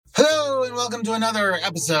Hello and welcome to another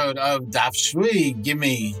episode of Daf Shvui. Give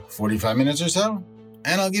me 45 minutes or so,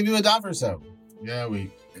 and I'll give you a daf or so. Yeah,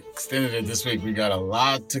 we extended it this week. We got a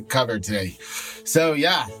lot to cover today. So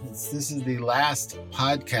yeah, this is the last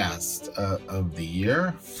podcast of the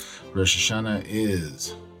year. Rosh Hashanah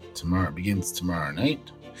is tomorrow. Begins tomorrow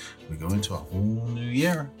night. We go into a whole new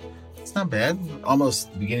year. It's not bad.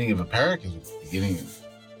 Almost the beginning of a parak is the beginning of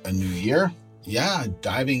a new year. Yeah,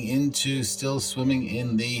 diving into still swimming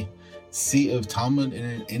in the Sea of Talmud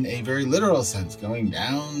in a very literal sense, going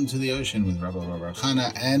down to the ocean with Rabbi Baruch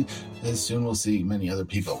Hana, and soon we'll see many other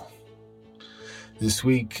people. This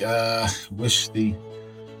week, wish the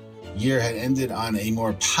year had ended on a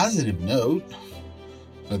more positive note,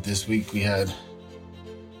 but this week we had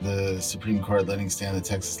the Supreme Court letting stand the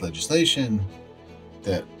Texas legislation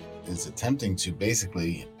that is attempting to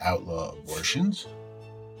basically outlaw abortions.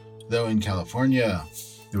 Though in California,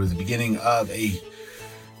 there was the beginning of a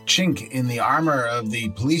chink in the armor of the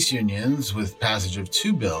police unions with passage of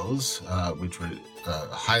two bills, which were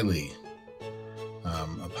highly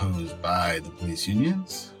opposed by the police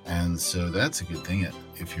unions. And so that's a good thing.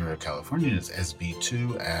 If you're a Californian, it's SB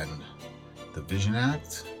 2 and the Vision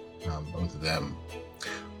Act. Both of them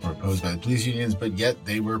were opposed by the police unions, but yet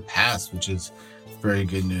they were passed, which is very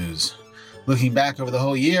good news. Looking back over the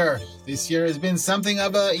whole year, this year has been something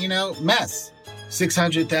of a, mess.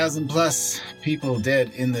 600,000 plus people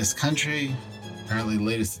dead in this country. Apparently, the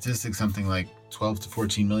latest statistics, something like 12 to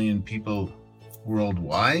 14 million people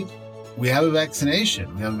worldwide. We have a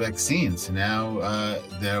vaccination. We have a vaccine. So now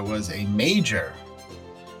there was a major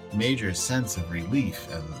sense of relief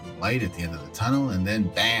and light at the end of the tunnel. And then,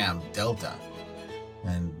 bam, Delta.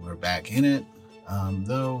 And we're back in it.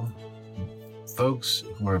 Though folks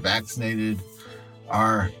who are vaccinated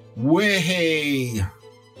are way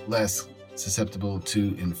less susceptible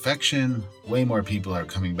to infection. Way more people are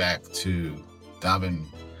coming back to daven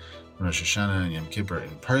Rosh Hashanah and Yom Kippur in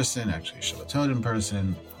person, actually Shabbatot in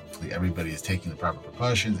person. Hopefully everybody is taking the proper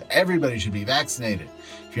precautions. Everybody should be vaccinated.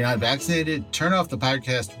 If you're not vaccinated, turn off the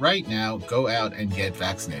podcast right now. Go out and get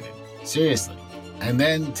vaccinated. Seriously. And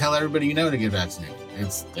then tell everybody you know to get vaccinated.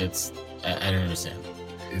 I don't understand.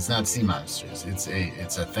 It's not sea monsters. It's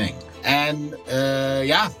a thing. And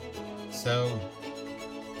so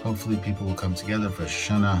hopefully people will come together for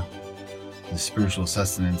Shana, the spiritual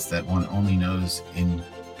sustenance that one only knows in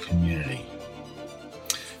community.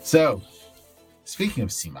 So, speaking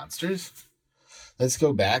of sea monsters, let's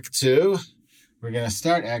go back to, we're going to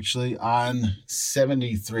start actually on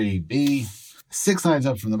 73b, 6 lines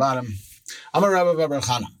up from the bottom. Amar Rabbi Baruch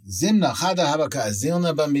Hana, Zimna chada habaka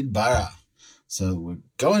azilna bamidbara. So we're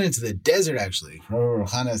going into the desert, actually. Rabbi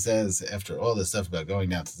Hana says, after all this stuff about going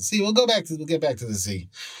down to the sea, we'll get back to the sea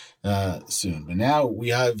soon. But now we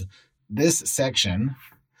have this section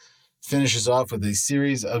finishes off with a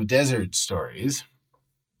series of desert stories.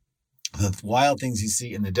 The wild things you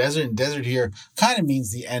see in the desert. And desert here kind of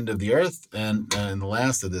means the end of the earth. And the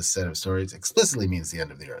last of this set of stories explicitly means the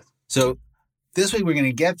end of the earth. So this week we're going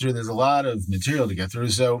to get through, there's a lot of material to get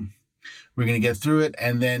through. So we're going to get through it,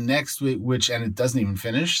 and then next week, and it doesn't even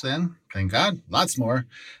finish then, thank God, lots more.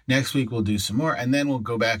 Next week we'll do some more, and then we'll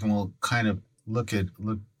go back and we'll kind of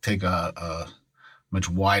take a much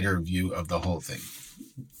wider view of the whole thing.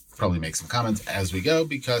 Probably make some comments as we go,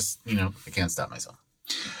 because, I can't stop myself.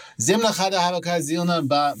 Zimna chada havaka zilna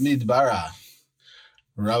ba midbara.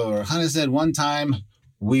 Rabbi Baruch Hana said, one time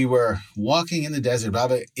we were walking in the desert,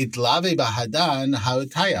 Rabbi itlave bahadan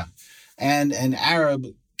hautaya, and an Arab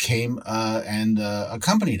came and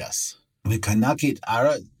accompanied us. The kanakit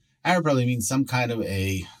Arab probably means some kind of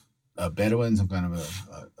a Bedouin, some kind of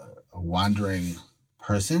a wandering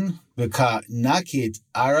person. The kanakit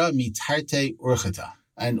Ara mitarte urchata.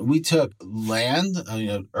 And we took land,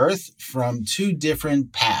 earth, from two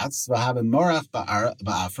different paths. And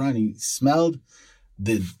he smelled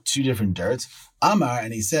the two different dirts. Amar,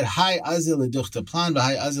 and he said, Hai azil leduchta plan,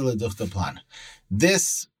 v'hai azil leduchta plan.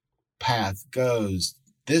 This path goes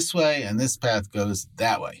this way, and this path goes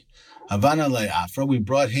that way. Havana le'afra, we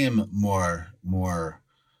brought him more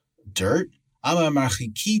dirt. Amar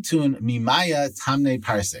marchikitun mimaya tamne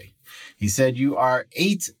parse. He said, you are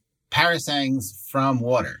 8 parasangs from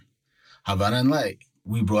water. Havana le,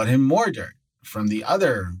 we brought him more dirt from the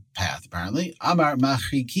other path, apparently. Amar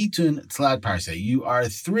marchikitun tzlat parse. You are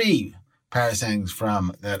 3 parasangs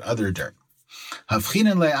from that other dirt.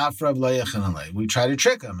 Havchinan le'afra v'le'yachinan le. We tried to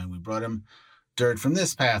trick him, and we brought him dirt from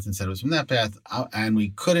this path and said it was from that path, and we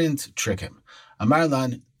couldn't trick him.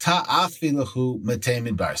 Amarlan ta'achvilahu matei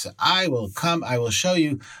midbar. So I will show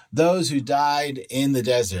you those who died in the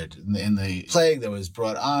desert, in the plague that was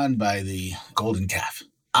brought on by the golden calf.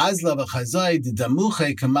 Azla v'chazai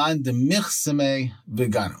d'damuche kaman d'michseme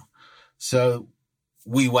v'ganu. So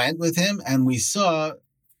we went with him and we saw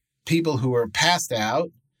people who were passed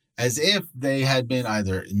out as if they had been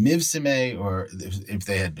either mivseme or if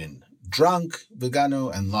they had been drunk,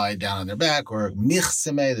 v'ganu, and lied down on their back, or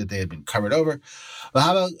michseme, that they had been covered over.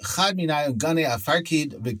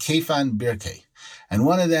 And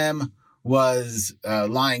one of them was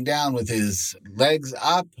lying down with his legs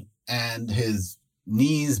up and his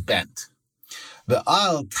knees bent. And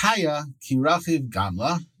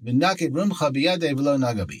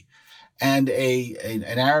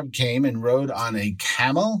an Arab came and rode on a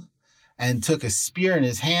camel and took a spear in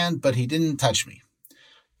his hand, but he didn't touch me.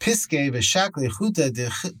 So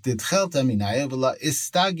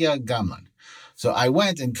I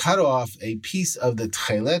went and cut off a piece of the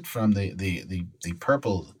tchelet from the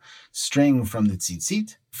purple string from the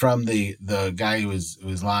tzitzit, from the guy who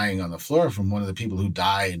was lying on the floor, from one of the people who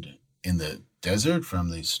died in the desert, from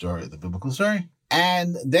the story, the biblical story.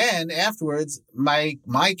 And then afterwards, my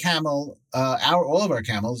camel, all of our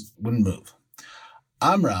camels wouldn't move.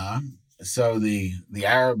 Amra, so the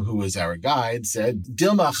Arab who was our guide, said,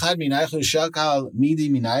 Dilma chad minaychu shakal midi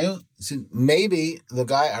minayu. So maybe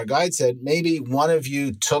our guide said, maybe one of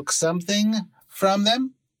you took something from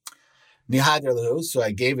them. Nihadr, so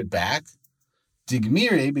I gave it back.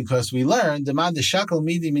 Digmiri, because we learned demad shakal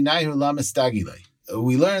midi minayu lamastagile.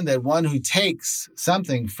 We learned that one who takes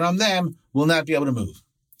something from them will not be able to move.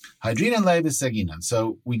 Hadrinan leibis saginan.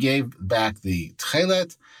 So we gave back the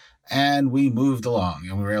tchelet, and we moved along,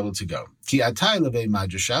 and we were able to go. Ki atai levei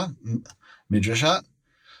midrasha.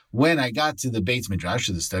 When I got to the Beit Midrash,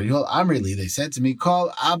 to the study hall, Amrili, they said to me,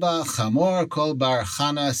 Kol Abba Chamor, Kol Bar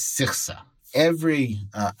Chana Sichsa. Every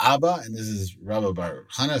Abba, and this is Rabba Bar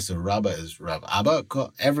Chana, so Rabba is Rav Abba.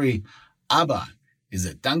 Every Abba is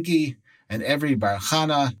a donkey, and every Bar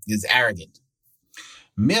Chana is arrogant.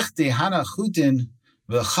 Michte Hana Chutin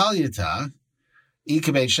V'chalyata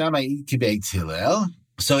Ikebeit Shammai Ikebeit Hillel.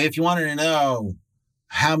 So if you wanted to know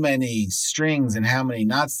how many strings and how many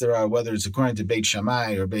knots there are, whether it's according to Beit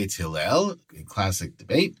Shammai or Beit Hillel, a classic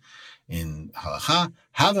debate in Halacha,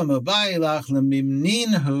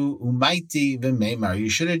 you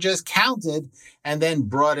should have just counted and then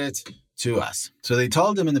brought it to us. So they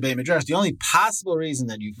told him in the Beit Midrash, the only possible reason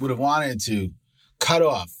that you would have wanted to cut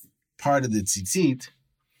off part of the tzitzit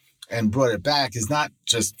and brought it back is not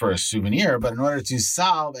just for a souvenir, but in order to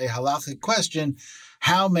solve a halachic question,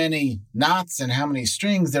 how many knots and how many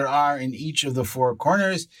strings there are in each of the four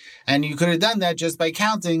corners. And you could have done that just by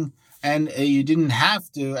counting, and you didn't have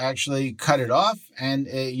to actually cut it off, and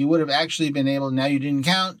you would have actually been able, now you didn't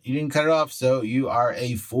count, you didn't cut it off, so you are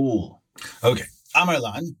a fool. Okay,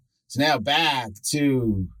 Amarlan. So now back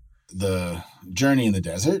to the journey in the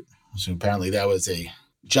desert. So apparently that was a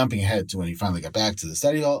jumping ahead to when he finally got back to the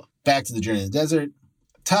study hall, back to the journey in the desert.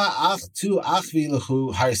 Ta'ach tu achvi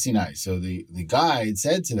lechu har Sinai. So the guide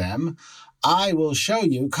said to them, I will show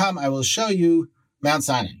you Mount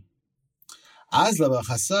Sinai. Azla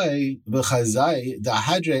b'chazai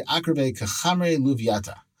da'hadre akrabe kachamre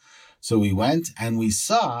luviata. So we went and we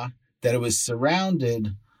saw that it was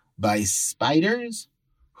surrounded by spiders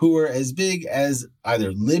who were as big as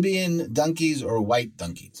either Libyan donkeys or white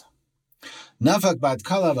donkeys. Nafak bat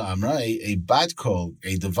kala v'amra, a bat kol,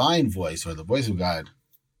 a divine voice, or the voice of God,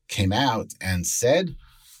 came out and said,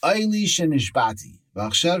 Aili shenishbati,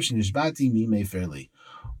 v'achshav shenishbati mi meferli.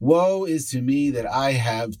 Woe is to me that I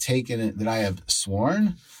have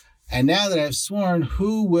sworn, and now that I have sworn,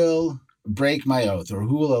 who will break my oath, or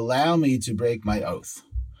who will allow me to break my oath?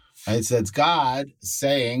 Right, so it's God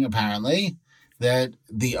saying, apparently, that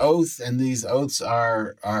the oath, and these oaths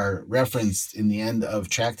are referenced in the end of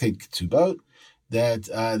Tractate Ketubot, that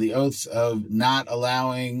the oaths of not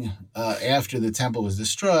allowing, after the temple was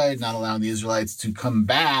destroyed, not allowing the Israelites to come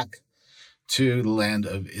back to the land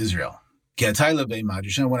of Israel.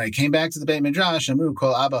 When I came back to the Beit Midrash, Amru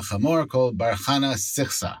kol Abba Chamor kol Bar Chana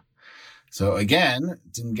Sichsa. So again,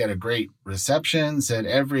 didn't get a great reception. Said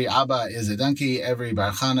every Abba is a donkey, every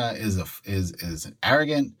Bar Chana is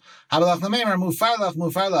arrogant. Habalach lameimar mufarlach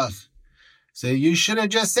mufarlach. So you should have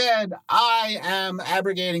just said, I am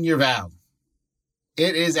abrogating your vow.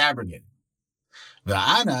 It is abrogated.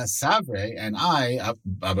 Va'ana savre, and I,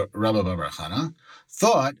 Rabba Bar Chana,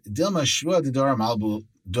 thought Dilma Shua de Dor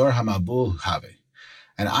Hamabul Have.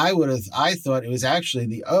 And I thought it was actually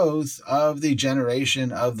the oath of the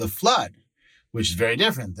generation of the flood, which is very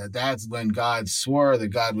different. That's when God swore that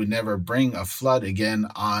God would never bring a flood again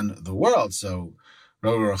on the world. So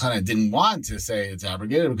Rabbi Bar Chana didn't want to say it's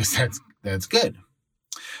abrogated because that's good.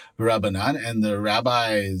 Rabbanan, and the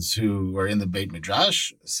rabbis who were in the Beit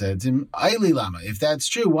Midrash said to him, Aili lama, if that's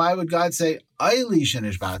true, why would God say, Aili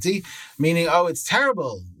shenishbati, meaning, oh, it's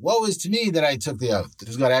terrible. Woe is to me that I took the oath.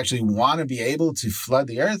 Does God actually want to be able to flood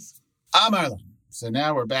the earth? Amar lam. So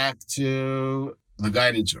now we're back to the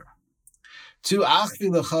guided tour. To achvi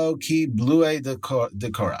lecho ki blue de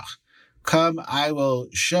Korach. Come, I will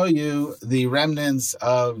show you the remnants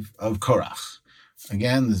of Korach.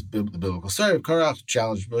 Again, the biblical story of Korach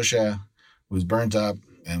challenged Moshe, was burnt up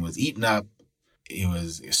and was eaten up. He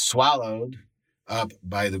was swallowed up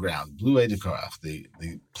by the ground. Blue de Korach, the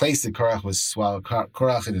place that Korach was swallowed.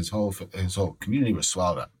 Korach and his whole community was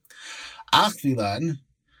swallowed up. Achvilan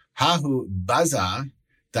hahu baza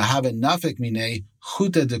dahaven nafik mine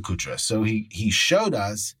chuta de kutra. So he showed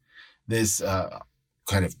us this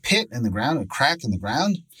kind of pit in the ground, a crack in the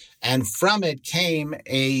ground, and from it came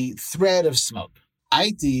a thread of smoke.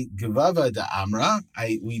 Aiti gevava da amra.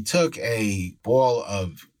 We took a ball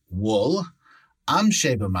of wool.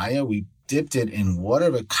 Amshe b'maya. We dipped it in water.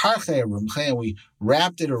 V'karche rumche, and we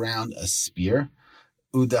wrapped it around a spear.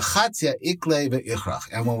 Udachatzia ikle ve'ichrach.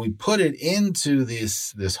 And when we put it into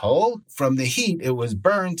this hole, from the heat, it was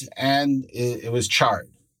burnt and it was charred.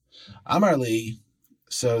 Amarli.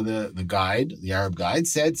 So the Arab guide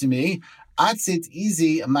said to me, Atzit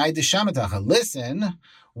izi amay deshamatacha. Listen,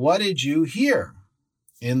 what did you hear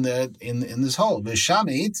in this hole?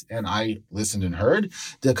 Vishamit, and I listened and heard,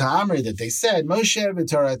 the Ka'amri, that they said, Moshe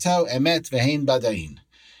v'torato emet v'hein badain.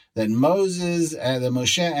 That Moses and the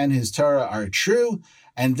Moshe and his Torah are true,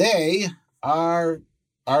 and they are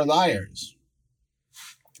liars.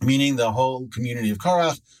 Meaning the whole community of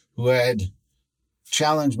Korach who had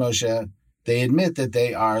challenged Moshe, they admit that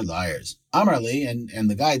they are liars. Amarli, and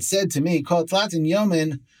the guide said to me, Kol tlatin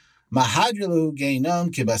yomin mahadrilu geinom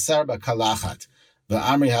kibasar bakalachat.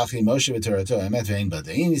 V'amri hachi Moshe v'torato emet v'ein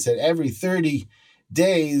badain. He said every 30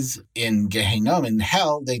 days in Gehenom, in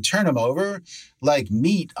hell, they turn him over like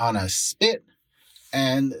meat on a spit,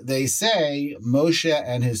 and they say Moshe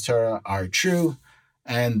and his Torah are true,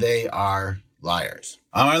 and they are liars.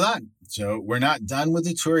 Amar lan. So we're not done with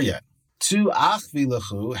the tour yet. To achvi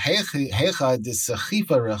lechu hecha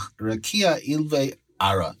desachifa rakia ilve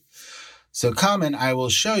ara. So come and I will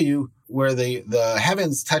show you where the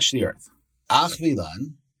heavens touch the earth. Achvi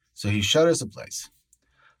lan. So he showed us a place.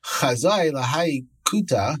 Chazai lahai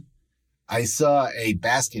kuta. I saw a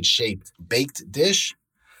basket-shaped baked dish.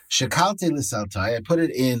 Shekalte l'saltai. I put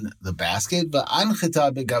it in the basket.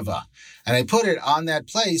 Va'anchita begava. And I put it on that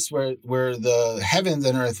place where the heavens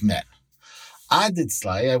and earth met.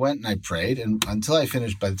 Aditzlai, I went and I prayed, and until I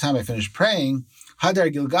finished, by the time I finished praying, Hadar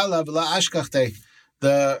Gilgala v'la ashkachte,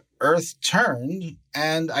 the earth turned,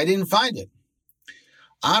 and I didn't find it.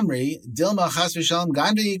 Amri, Dilma chas v'shalom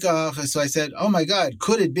gandhi. So I said, oh my God,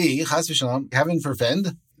 could it be, chas v'shalom, heaven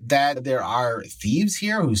forfend, that there are thieves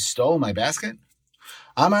here who stole my basket?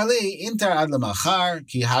 Amarli, intar ad lemachar,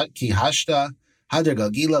 ki hashta, Hadar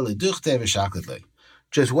Galgila leduchte v'shakletle.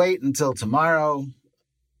 Just wait until tomorrow.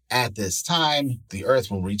 At this time, the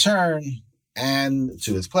earth will return and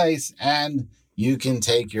to its place, and you can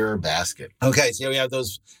take your basket. Okay, so here we have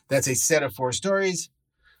those. That's a set of 4 stories.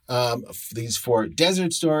 These 4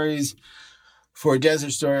 desert stories, 4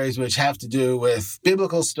 desert stories which have to do with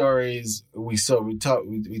biblical stories. We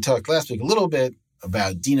talked last week a little bit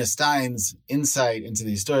about Dina Stein's insight into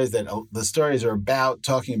these stories, that the stories are about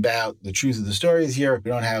talking about the truth of the stories here.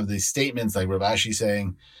 We don't have these statements like Rav Ashi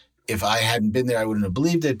saying, if I hadn't been there, I wouldn't have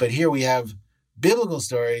believed it. But here we have biblical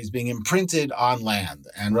stories being imprinted on land,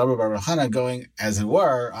 and Rabbi Baruch Hana going, as it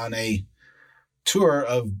were, on a tour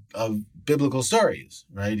of biblical stories,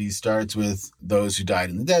 right? He starts with those who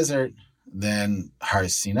died in the desert, then Har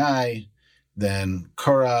Sinai, then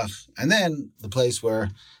Korach, and then the place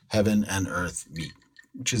where heaven and earth meet,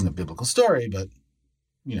 which isn't a biblical story, but,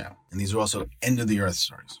 and these are also end of the earth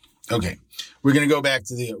stories. Okay, we're going to go back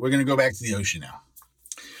to the ocean now.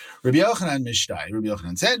 Rabbi Yochanan Mishtai. Rabbi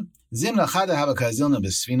Yochanan said, Zimna chada hava kazilna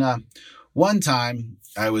b'sfina. One time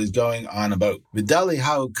I was going on a boat. V'dali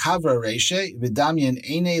hau kavra reshe v'damyan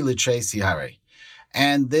ene litre sihare.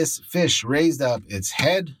 And this fish raised up its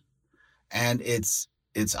head, and its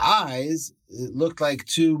eyes, it looked like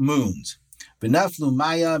 2 moons. V'naflu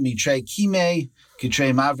maya mitre kime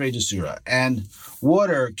kitre mavre desura. And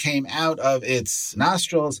water came out of its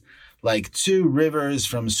nostrils like 2 rivers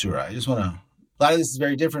from Surah. A lot of this is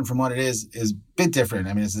very different from what it is a bit different.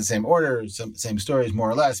 I mean, it's the same order, same stories, more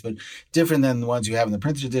or less, but different than the ones you have in the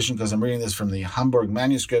printed edition, because I'm reading this from the Hamburg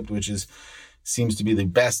manuscript, which seems to be the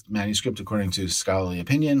best manuscript according to scholarly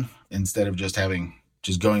opinion, instead of just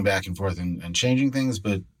going back and forth and changing things.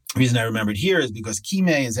 But The reason I remembered here is because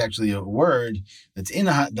kime is actually a word that's in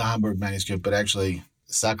the Hamburg manuscript, but actually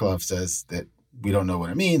Sokolov says that we don't know what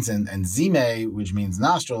it means. And zime, which means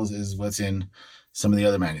nostrils, is what's in some of the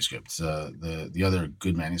other manuscripts, the other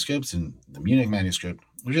good manuscripts, and the Munich manuscript,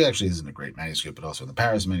 which actually isn't a great manuscript, but also in the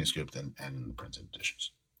Paris manuscript and in the printed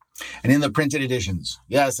editions. And in the printed editions.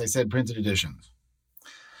 Yes, I said printed editions.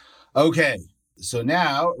 Okay, so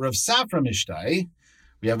now Rav Safra Mishtai,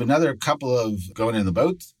 we have another couple of going in the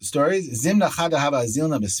boat stories. Zimna chada haba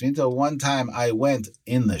azilna besvinta. One time I went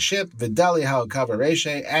in the ship. Vidali ha'okava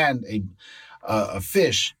reshe, and a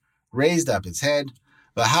fish raised up its head.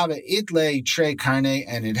 V'hava itle tre carne,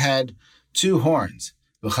 and it had 2 horns.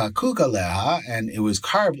 V'chakuka leha, and it was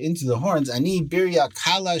carved into the horns. Ani birya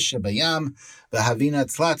kala shebayam v'havina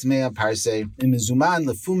tzlat mea parse imizuman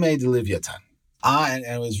lefume de livyatan. And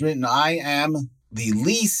it was written, I am the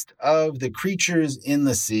least of the creatures in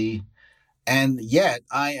the sea, and yet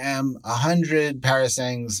I am 100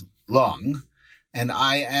 parasangs long, and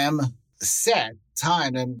I am set,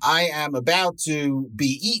 timed, and I am about to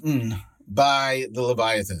be eaten by the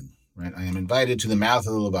Leviathan. Right? I am invited to the mouth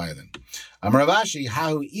of the Leviathan. Ravashi,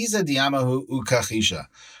 hahu iza diamahu ukachisha.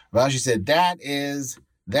 Ravashi said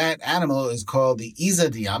that animal is called the iza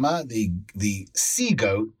diama, the sea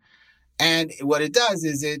goat. And what it does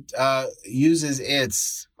is it uses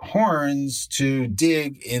its horns to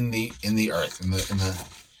dig in the earth,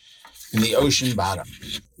 in the ocean bottom.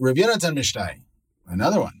 Rav Yonatan Mishtai,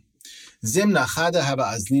 another one. Zimna chada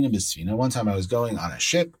haba azlina b'sfina. One time I was going on a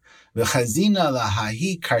ship. V'chazina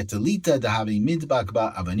lahahi kartelita dahavi midbak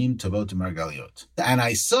ba avanim tovot margaliot. And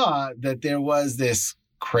I saw that there was this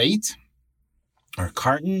crate or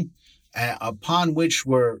carton upon which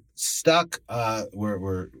were stuck,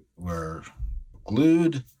 were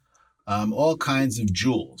glued all kinds of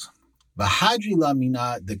jewels. V'hadri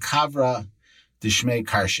lamina de kavra dishmei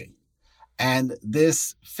karshi. And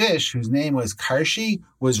this fish, whose name was Karshi,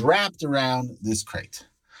 was wrapped around this crate.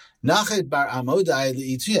 Nached bar amodai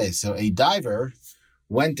le'ituye. So a diver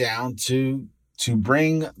went down to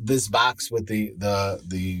bring this box with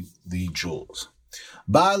the jewels.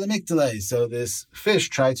 Ba lemikdale. So this fish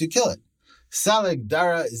tried to kill it. Saleg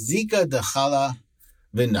dara zika dechala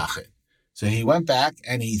v'nached. So he went back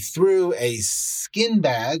and he threw a skin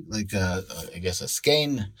bag, like a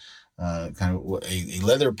skein, kind of a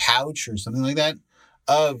leather pouch or something like that,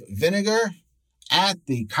 of vinegar at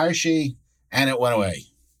the Karshi, and it went away.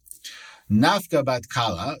 Nafka bat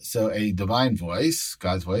kala, so a divine voice,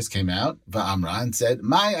 God's voice, came out, va'amra, and said,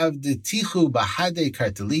 Mai avdetichu bahade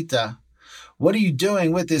kartelita. What are you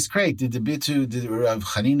doing with this crate? Did the Rav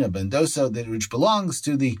Chanina ben Dosa, which belongs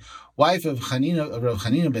to the wife of Rav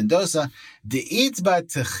Chanina ben Dosa, the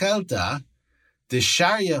itba techelta, the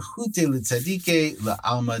sharia chute litzadike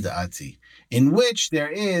la'alma da'ati, in which there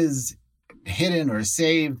is hidden or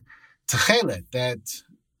saved techelet, that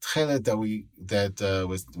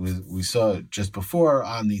we saw just before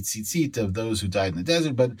on the tzitzit of those who died in the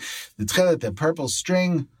desert, but the techelet, the purple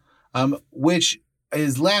string, which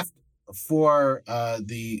is left for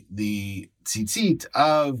the tzitzit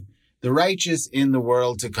of the righteous in the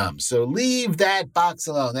world to come. So leave that box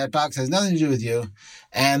alone. That box has nothing to do with you.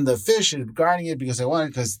 And the fish is guarding it because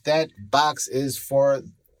that box is for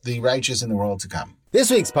the righteous in the world to come. This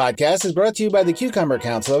week's podcast is brought to you by the Cucumber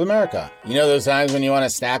Council of America. You know those times when you want to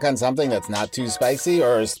snack on something that's not too spicy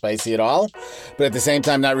or spicy at all, but at the same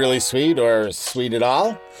time not really sweet or sweet at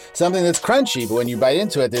all? Something that's crunchy, but when you bite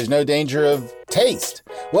into it, there's no danger of taste.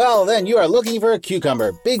 Well, then you are looking for a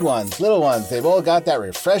cucumber. Big ones, little ones, they've all got that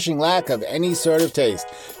refreshing lack of any sort of taste.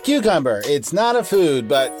 Cucumber, it's not a food,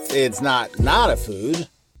 but it's not a food.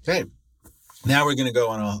 Okay, now we're going to go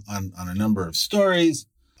on a number of stories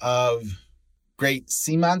of great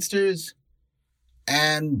sea monsters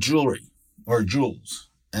and jewelry, or jewels,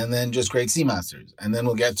 and then just great sea monsters. And then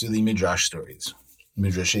we'll get to the Midrash stories,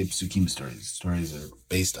 Midrashei Psukim stories. Stories are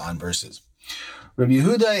based on verses. Rabbi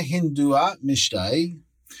Yehuda Hindua Mishtai.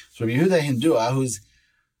 So Rabbi Yehuda Hindua, who's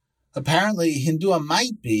apparently, Hindua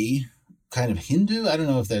might be kind of Hindu. I don't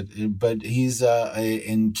know if that, but he's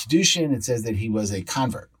in Kiddushin, it says that he was a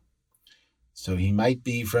convert. So he might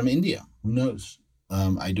be from India. Who knows?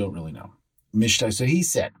 I don't really know. Mishtai. So he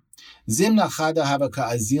said, Zimna chada havaka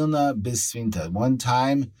azilna bisvinta. One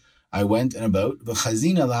time I went in a boat,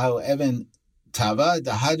 v'chazina lahu even tava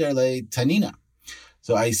dahadar le tanina.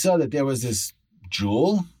 So I saw that there was this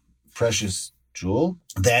jewel, precious jewel,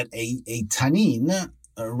 that a tanin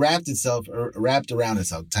wrapped around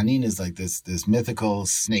itself. Tanin is like this mythical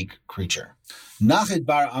snake creature. Nachid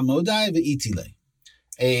bar amodai v'itile.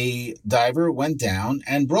 A diver went down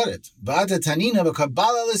and brought it. And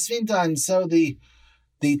so the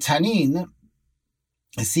the Tanin,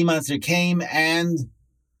 a sea monster, came and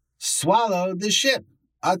swallowed the ship.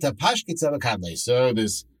 Ata Pashkitza Vakadle. So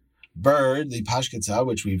this bird, the Pashkitza,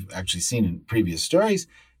 which we've actually seen in previous stories,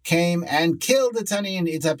 came and killed the Tanin.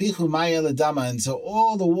 Itapichu Maya Ladama. And so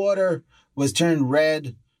all the water was turned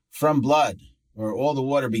red from blood, or all the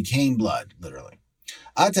water became blood, literally.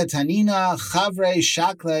 Ata Tanina Chavre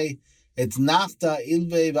Shakle Et Nafta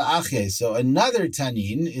Ilve Va'achye. So another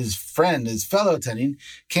Tanin, his friend, his fellow Tanin,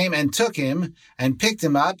 came and took him and picked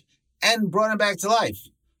him up and brought him back to life.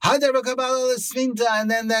 And then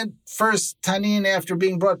that first Tanin, after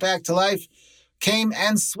being brought back to life, came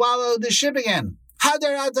and swallowed the ship again. And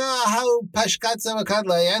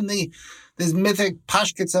this mythic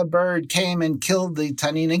Pashkitza bird came and killed the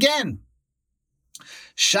Tanin again.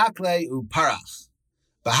 Shakle uparach.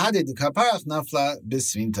 Bahadid the kaparach nafla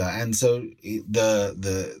bisvinta. And so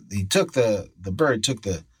the bird took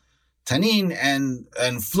the Tanin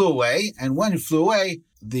and flew away. And when it flew away,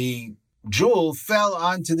 the jewel fell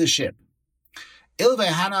onto the ship. The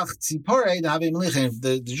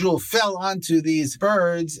jewel fell onto these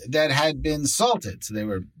birds that had been salted. So they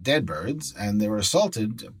were dead birds, and they were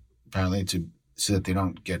salted, apparently, so that they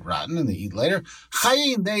don't get rotten and they eat later.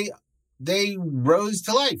 They rose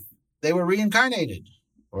to life. They were reincarnated,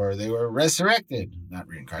 or they were resurrected. Not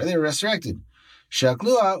reincarnated, they were resurrected.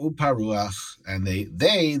 Shaklua uparuach, and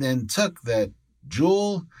they then took that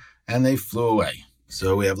jewel and they flew away.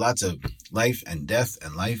 So we have lots of life and death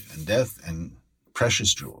and life and death and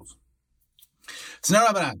precious jewels. So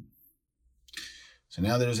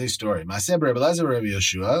now there's a story. Now we have Rebbe Elazar and Rebbe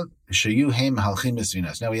Yoshua,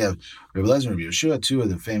 two of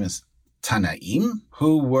the famous Tanaim,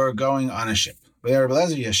 who were going on a ship. Rebbe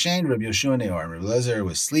Elazar yashen, Rebbe Yoshua neor. Rebbe Elazar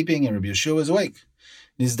was sleeping and Rebbe Yoshua was awake.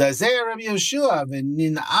 Nizdazeh Rebbe Yoshua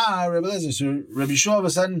v'nin'ah Rebbe Elazar. So Rebbe Yoshua all of a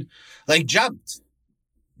sudden jumped,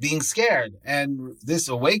 being scared, and this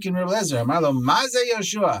awakened Rebbe Elazar. Amarlo Mazeh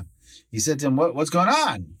Yoshua. He said to him, "What's going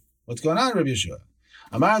on? What's going on, Rebbe Yoshua?"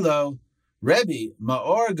 Amarlo, Rebbe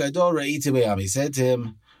Maor Gadol Re'iti B'yam. He said to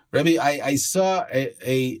him, Rebbe, I saw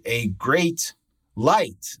a great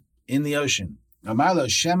light in the ocean. Amarlo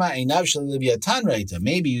Shema Einav Shel Leviathan Re'ita.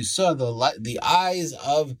 Maybe you saw the eyes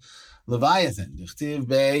of Leviathan. Dichtiv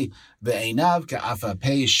Be'einav Ka'afa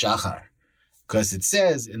Pei Shachar. Because it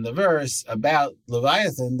says in the verse about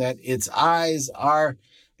Leviathan that its eyes are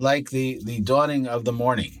like the dawning of the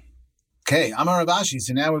morning. Okay, Amar Rav Ashi.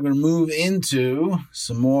 So now we're going to move into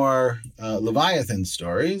some more Leviathan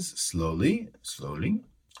stories, slowly.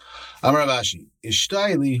 Amar Rav Ashi.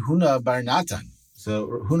 Ishtai li Huna bar Natan. So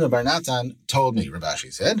Huna bar Natan told me, Rav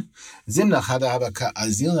Ashi said, Zimna chada hava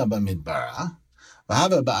ka'azilna b'midbara,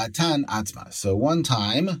 v'hava ba'atan atma. So one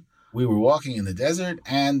time we were walking in the desert,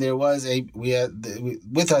 and there was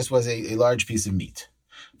with us was a large piece of meat.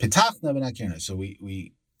 Pitachna b'nakirna. So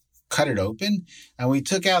we cut it open, and we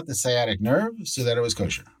took out the sciatic nerve so that it was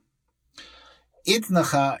kosher.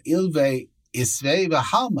 Itnacha ilve isvei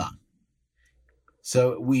v'halma.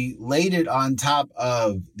 So we laid it on top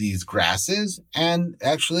of these grasses, and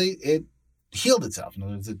actually it healed itself. In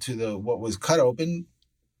other words, what was cut open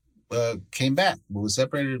came back. What was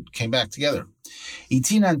separated came back together.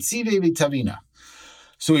 Itinan tzive v'tavina.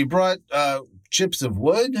 So we brought chips of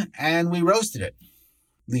wood, and we roasted it.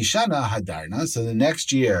 Lishana hadarna. So the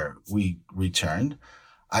next year we returned.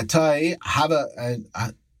 Atai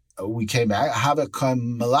we came back. Hava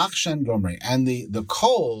malachshan gomri, and the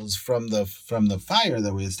coals from the fire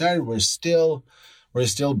that we had started were still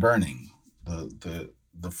burning. The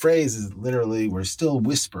phrase is literally we're still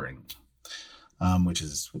whispering, which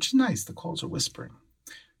is nice. The coals are whispering.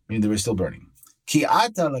 I mean, they were still burning. Ki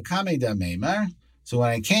ata lakame da meimar. So when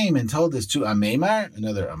I came and told this to Ameimar,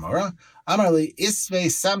 another Amora, Amarli isve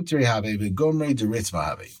samtri have v'gomri deritma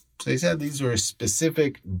have. So he said these were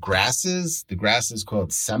specific grasses. The grass is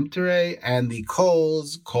called samtere, and the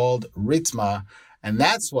coals called ritma, and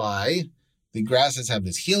that's why the grasses have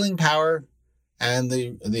this healing power, and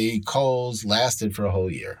the coals lasted for a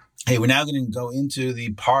whole year. Hey, we're now going to go into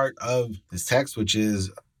the part of this text which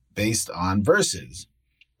is based on verses,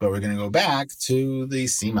 but we're going to go back to the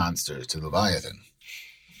sea monsters, to Leviathan.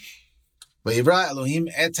 Vayivra Elohim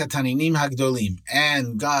et hataninim hagdolim,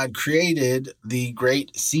 and God created the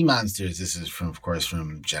great sea monsters. This is from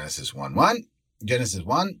Genesis 1:1. Genesis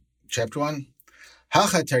 1, chapter 1.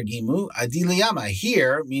 Hacha targimu adiliyama.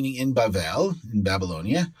 Here, meaning in Bavel, in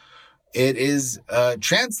Babylonia, it is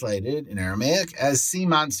translated in Aramaic as sea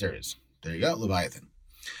monsters. There you go, Leviathan.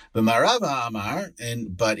 B'Marava Amar,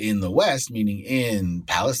 but in the west, meaning in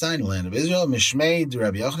Palestine, the land of Israel, Mishmei de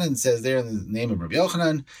Rabbi Yochanan, says there in the name of Rabbi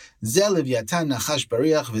Yochanan, Ze Leviatan Nachash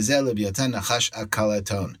Bariach, V'Ze Leviatan Nachash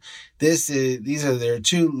Akalaton. There are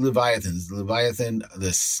two Leviathans, the Leviathan,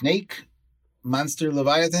 the snake monster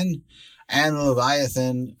Leviathan, and the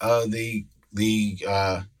Leviathan,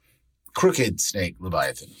 the crooked snake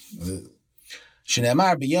Leviathan.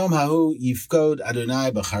 Shneimar b'yom hahu yifkod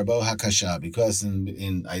Adonai b'charbo hakasha, because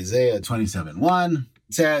in Isaiah 27:1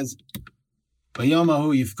 it says, b'yom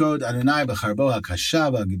hahu yifkod Adonai b'charbo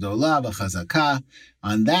hakasha v'gdola v'chazaka.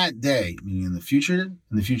 On that day, meaning in the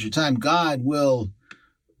future time, God will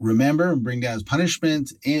remember and bring down his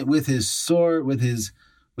punishment with his sword, with his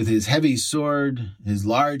heavy sword, his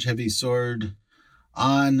large heavy sword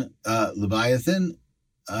on Leviathan.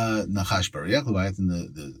 Nachash Bariach, Leviathan,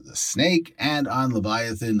 the snake, and on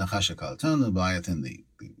Leviathan, Nachash HaKalaton, Leviathan,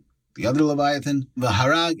 the other Leviathan,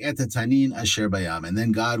 V'harag et tanin asher bayam, and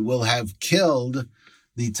then God will have killed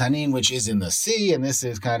the tanin which is in the sea, and this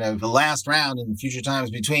is kind of the last round in future times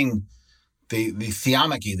between the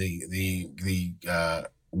theomachy, the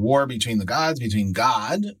war between the gods, between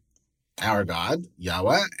God, our God,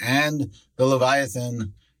 Yahweh, and the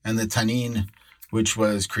Leviathan and the tanin, which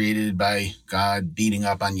was created by God beating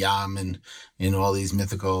up on Yam, and in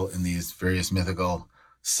these various mythical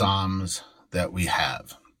psalms that we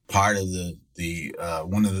have. Part of the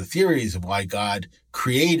one of the theories of why God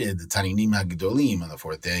created the Taninim HaGedolim on the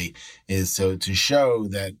fourth day is so to show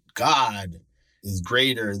that God is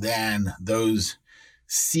greater than those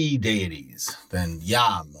sea deities, than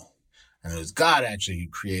Yam, and it was God actually who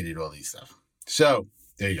created all these stuff. So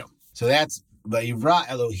there you go. So that's Vayivra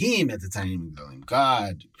Elohim at the Taninim Gedolim.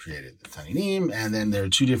 God created the Taninim, and then there are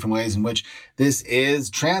two different ways in which this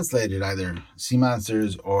is translated, either sea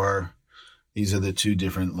monsters or these are the two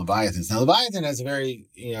different Leviathans. Now, Leviathan has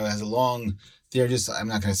has a long theory. I'm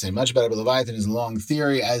not going to say much about it, but Leviathan is a long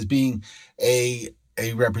theory as being a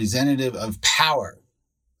representative of power,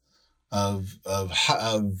 of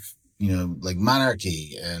like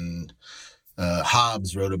monarchy. And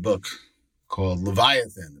Hobbes wrote a book called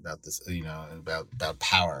Leviathan about this, about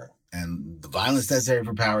power and the violence necessary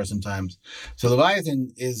for power sometimes. So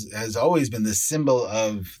Leviathan has always been the symbol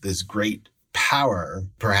of this great power,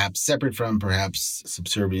 perhaps separate from, perhaps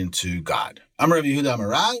subservient to God. Amar Rav Yehuda Amar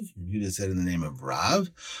Rav. Yehuda said in the name of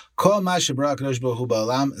Rav, Kol ma shebara HaKadosh Baruch Hu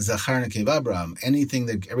ba'olam zachar nekeva b'ram. Everything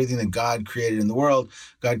that God created in the world,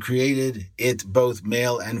 God created it both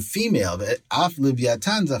male and female. Af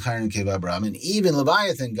Leviatan zachar nekeva b'ram. And even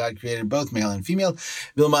Leviathan, God created both male and female.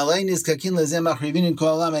 V'malei nizkakin lezeh machrivin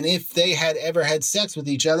kol olam. And if they had ever had sex with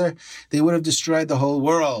each other, they would have destroyed the whole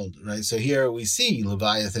world. Right. So here we see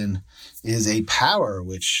Leviathan is a power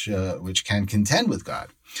which can contend with God.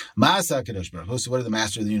 Ma'asa Kadosh Baruch Hu. So what did the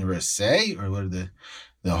Master of the Universe say, or what did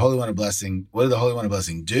the Holy One of Blessing? What did the Holy One of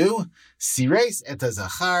Blessing do? Sireis et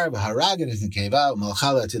hazachar v'harag et nekeva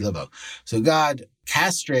u'malcha le'atid lavo. So God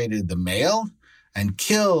castrated the male and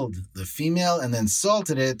killed the female, and then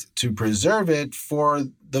salted it to preserve it for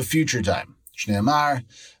the future time. Shneimar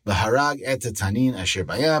v'harag et tanin asher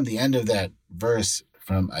bayam. The end of that verse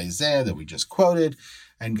from Isaiah that we just quoted.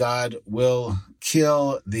 And God will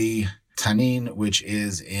kill the tanin, which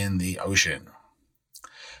is in the ocean.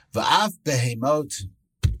 Va'af behemot.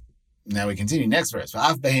 Now we continue. Next verse.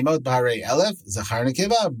 Va'af behemot b'harei elef zachar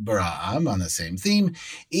nekeva b'ra'am, on the same theme.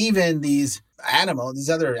 Even these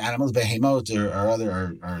other animals, behemot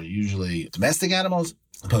are usually domestic animals,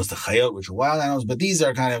 opposed to chayot, which are wild animals. But these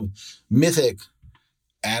are kind of mythic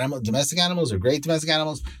domestic animals, or great domestic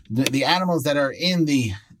animals. The animals that are in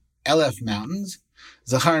the Elef mountains.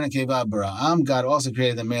 Zachar nekeva b'ra'am. God also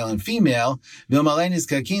created the male and female. And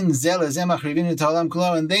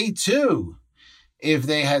they too, if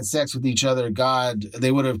they had sex with each other,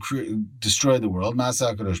 they would have destroyed the world.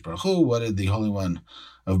 Ma'asa Kadosh Baruch Hu. What did the Holy One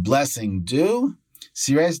of Blessing do?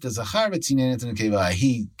 He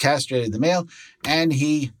castrated the male, and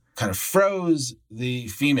he kind of froze the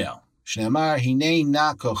female.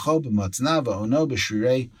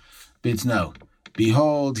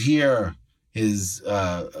 Behold, here his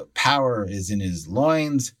power is in his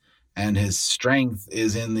loins, and his strength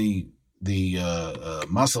is in the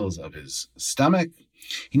muscles of his stomach.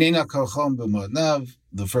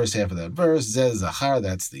 The first half of that verse, Zachar,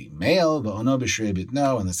 that's the male, and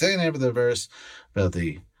the second half of the verse about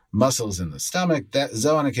the muscles in the stomach, that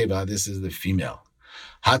this is the female.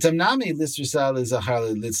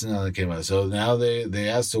 So now they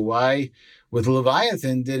ask, so why with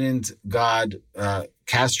Leviathan didn't God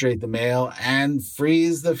castrate the male and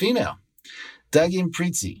freeze the female? Dagim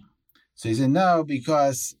Pritzi. So he said, no,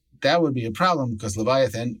 because that would be a problem because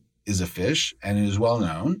Leviathan is a fish, and it is well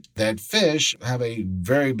known that fish have a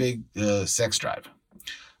very big sex drive.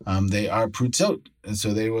 They are prutzot, and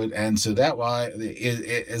so that why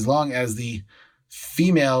as long as the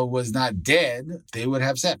female was not dead, they would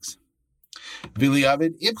have sex.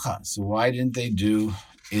 V'liyavid ibcha. So why didn't they do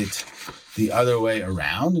it the other way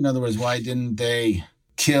around? In other words, why didn't they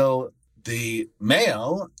kill the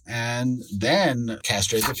male and then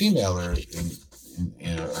castrate the female, or do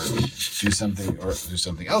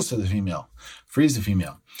something else to the female, freeze the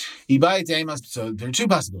female? So there are two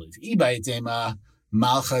possibilities.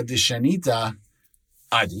 Malcha Dishanita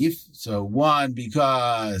Adif. So one,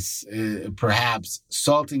 because perhaps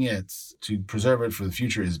salting it to preserve it for the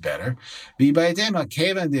future is better.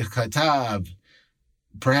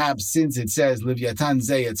 Perhaps since it says Livyatan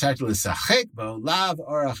Ze Yatzartu L'Sachek Bo Lav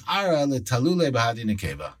Orach Ara L'Talule B'Hadin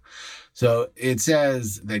Nekeva. So it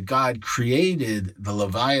says that God created the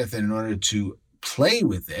Leviathan in order to play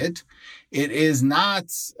with it. It is not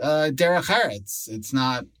derech eretz. It's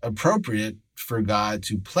not appropriate for God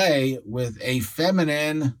to play with a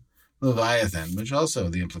feminine Leviathan, which also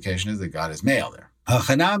the implication is that God is male there.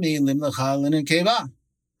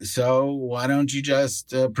 So why don't you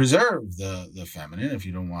just preserve the feminine if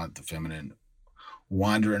you don't want the feminine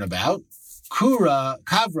wandering about? Kura,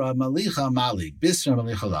 kavra, malicha, mali, bisra,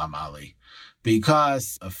 malicha, la, mali.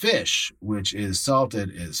 Because a fish which is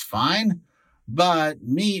salted is fine, but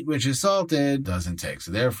meat which is salted doesn't take.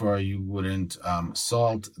 So therefore, you wouldn't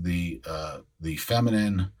salt the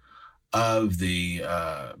feminine of the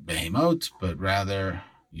behemoth, but rather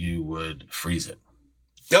you would freeze it.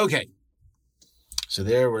 Okay. So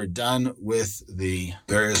there we're done with the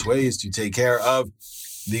various ways to take care of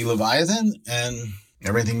the Leviathan, and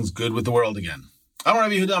everything's good with the world again. Amar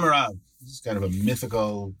Rabbi Yehuda Amar Rav. This is kind of a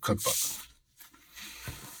mythical cookbook.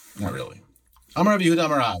 Not really. Amar Rabbi Yehuda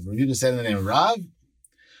Amar Rav. Rabbi Yehuda said in the name of Rav,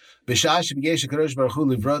 B'shah shebigesh HaKadosh Baruch Hu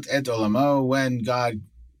livrot et olamo, when God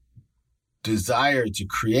desired to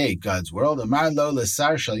create God's world, Amar lo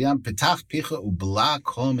lesar shal yam petach picha ubla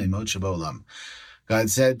kol meimot shabolam. God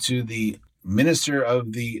said to the minister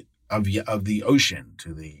of the ocean,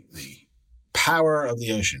 to the power of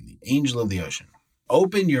the ocean, the angel of the ocean,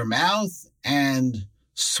 open your mouth and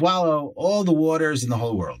swallow all the waters in the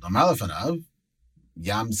whole world. Amar lefanav,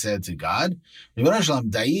 Yam said to God, I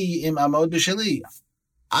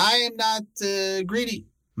am not greedy.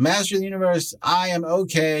 Master of the universe, I am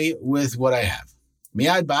okay with what I have.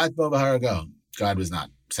 Miad ba'at bo v'harago. God was not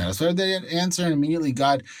satisfied with the answer, and immediately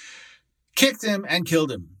God kicked him and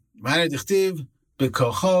killed him.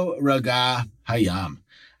 B'kocho raga hayam.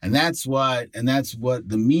 And that's what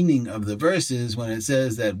the meaning of the verse is when it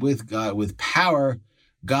says that with God, with power,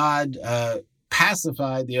 God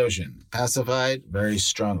pacified the ocean. Pacified very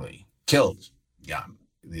strongly. Killed. Yeah.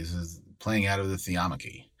 This is playing out of the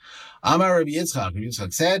theomachi. Amar Rabbi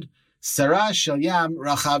Yitzchak said, Sarah shel Yam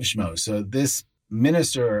Rachav Shmo. So this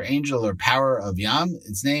minister or angel or power of Yam,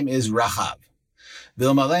 its name is Rachav.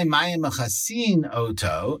 V'ilmalei mayim machasin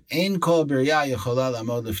oto, ein kol birya yechola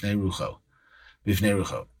lamod lifnei rucho.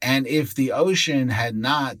 And if the ocean had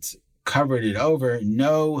not covered it over,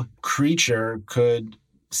 no creature could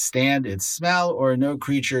stand its smell, or no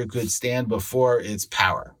creature could stand before its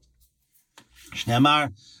power.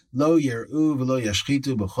 Shneamar lo yer'u v'lo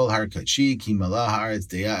yashchitu b'chol har kachi ki malah haaretz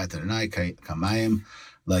deya et Adonai kamayim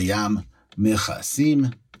layam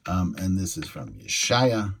michasim. And this is from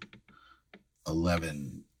Yeshaya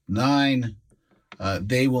 11:9.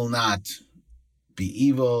 They will not be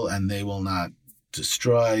evil, and they will not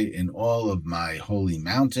destroy in all of my holy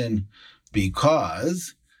mountain,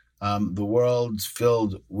 because the world's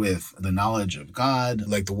filled with the knowledge of God,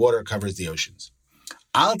 like the water covers the oceans.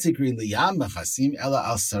 Al tikri liyam mechasim ela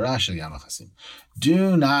al sarah shel yam mechasim.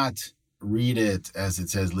 Do not read it as it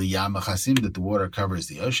says liyam mechasim, that the water covers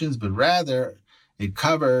the oceans, but rather it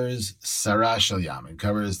covers sarah shel yam. It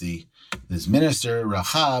covers this minister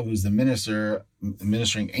Rachav, who's the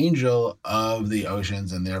ministering angel of the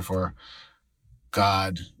oceans, and therefore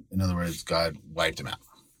God, in other words, God wiped him out.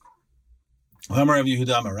 Rabbi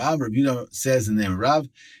Yehuda says in the name of Rav,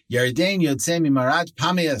 Yarden Yotzei Mimarat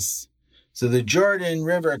Pamias. So the Jordan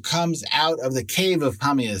River comes out of the cave of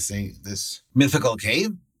Pamias, this mythical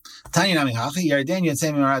cave. Tanya Nami Hachi, Yarden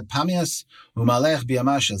Yotzei Mimarat Pamias, Umalech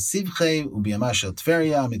Biyama Shel Sivchei, Ubiyama Shel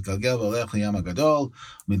Tveria, Mitgalgel V'olech Liyam HaGadol,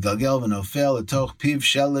 Mitgalgel V'nofel L'toch Piv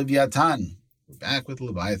Shel Leviathan. We're back with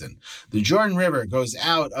Leviathan. The Jordan River goes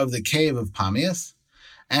out of the cave of Pamias,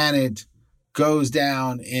 and it goes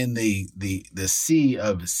down in the sea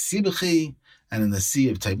of Sibchi and in the sea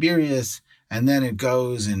of Tiberias, and then it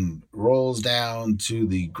goes and rolls down to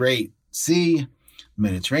the great sea,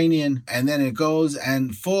 Mediterranean, and then it goes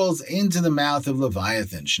and falls into the mouth of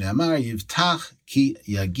Leviathan. Shneamar Yivtach ki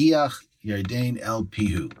yagiach Yarden el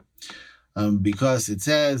pihu. Because it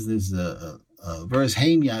says, there's a verse,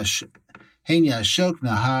 Hein yashok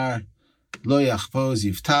nahar lo yachpoz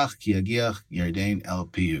Yivtach ki yagiach Yarden el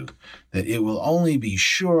pihu, that it will only be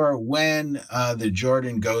sure when the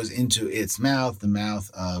Jordan goes into its mouth, the mouth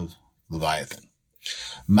of Leviathan.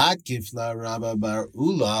 Matkifla Rabba Bar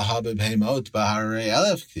Ula Habib Hemot Bahare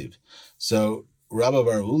Elefkiv. So Rabba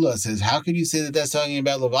Bar Ula says, how could you say that that's talking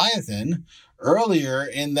about Leviathan? Earlier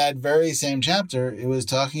in that very same chapter, it was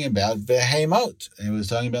talking about Behemot. It was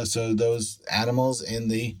talking about those animals in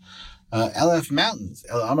the Elef Mountains.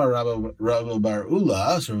 El Amar Rabba Bar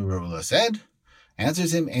Ula, so Rabba Bar Ula said,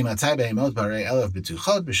 answers him, Eimatai Behemot Bahare Elef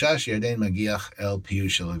Betuchot B'shash Yarden Magiach El Piu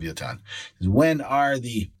Shel Leviathan. When are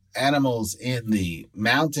the animals in the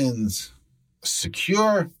mountains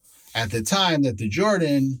secure? At the time that the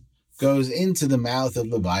Jordan goes into the mouth of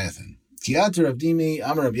Leviathan. So when Rav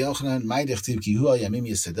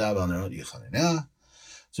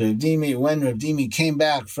Dimi came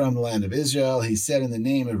back from the land of Israel, he said in the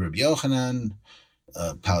name of Rabbi Yochanan,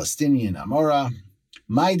 a Palestinian Amora,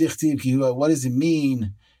 what does it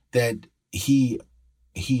mean that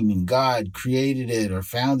God created it or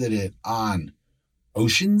founded it on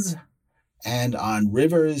oceans and on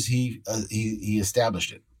rivers? He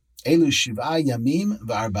established it. Elu Shiva Yamim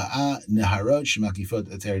v'Arba'a Neharot Shemakifot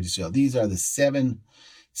Eretz Yisrael. These are the 7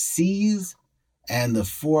 seas and the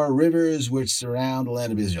 4 rivers which surround the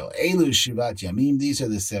land of Israel. Elu Shivat Yamim. These are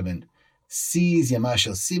the 7 seas: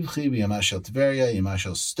 Yamashel Sibchi, Yamashel Tveria,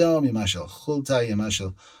 Yamashel Stom, Yamashel Chulta,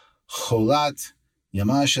 Yamashel Cholat,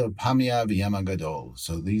 Yamashel Pamia, v'Yam Gadol.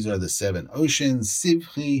 So these are the 7 oceans: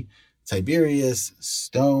 Sibchi, Tiberias,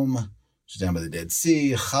 Stom, which is down by the Dead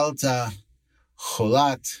Sea, Chalta,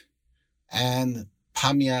 Cholat, and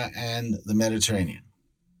Pamia, and the Mediterranean.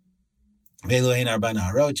 Ve'elohein arba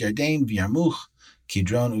naharot, Yarden, v'Yarmuch,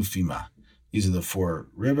 Kidron, Ufima. These are the 4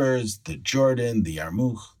 rivers: the Jordan, the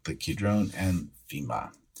Yarmuch, the Kidron, and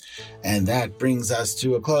Fima. And that brings us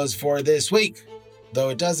to a close for this week, though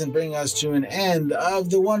it doesn't bring us to an end of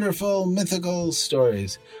the wonderful mythical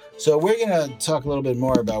stories. So we're going to talk a little bit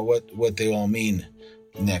more about what they all mean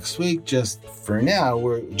next week. Just for now,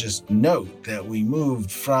 we're just note that we moved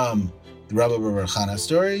from the Rabba Bar Chana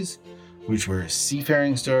stories, which were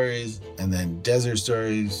seafaring stories, and then desert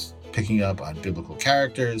stories, picking up on biblical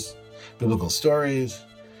characters, biblical stories,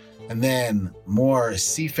 and then more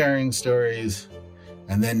seafaring stories,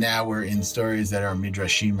 and then now we're in stories that are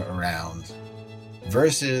midrashim around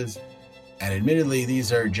verses. And admittedly,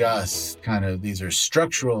 these are just these are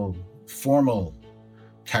structural, formal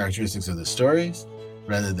characteristics of the stories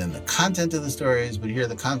rather than the content of the stories. But here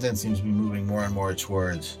the content seems to be moving more and more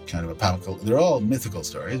towards kind of apocalyptic. They're all mythical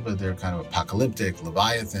stories, but they're kind of apocalyptic,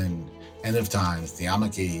 Leviathan, end of times,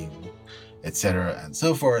 Theomachy, etc., and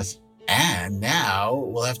so forth. And now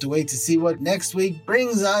we'll have to wait to see what next week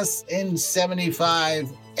brings us in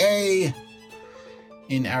 75A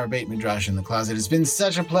in our Beit Midrash in the Closet. It's been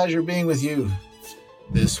such a pleasure being with you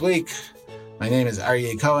this week. My name is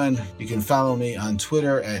Aryeh Cohen. You can follow me on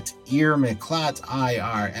Twitter at Irmiklat,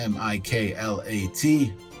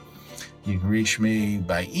 IRMIKLAT. You can reach me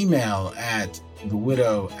by email at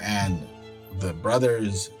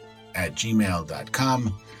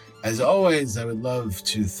thewidowandthebrothers@gmail.com. As always, I would love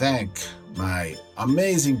to thank my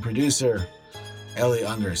amazing producer, Eli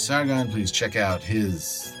Unger Sargon. Please check out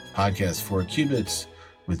his podcast, 4 Cubits,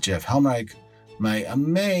 with Jeff Helmreich. My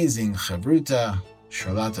amazing chavruta,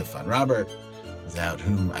 Charlotte van Robert, without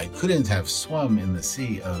whom I couldn't have swum in the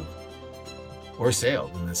sea of, or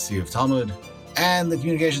sailed in the sea of Talmud. And the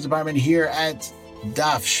communications department here at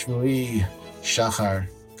Daf Shvui, Shachar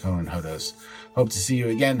Cohen Hodos. Hope to see you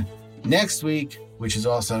again next week, which is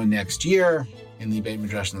also next year, in the Beit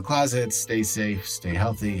Midrash in the Closet. Stay safe, stay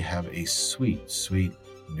healthy, have a sweet, sweet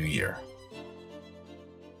New Year.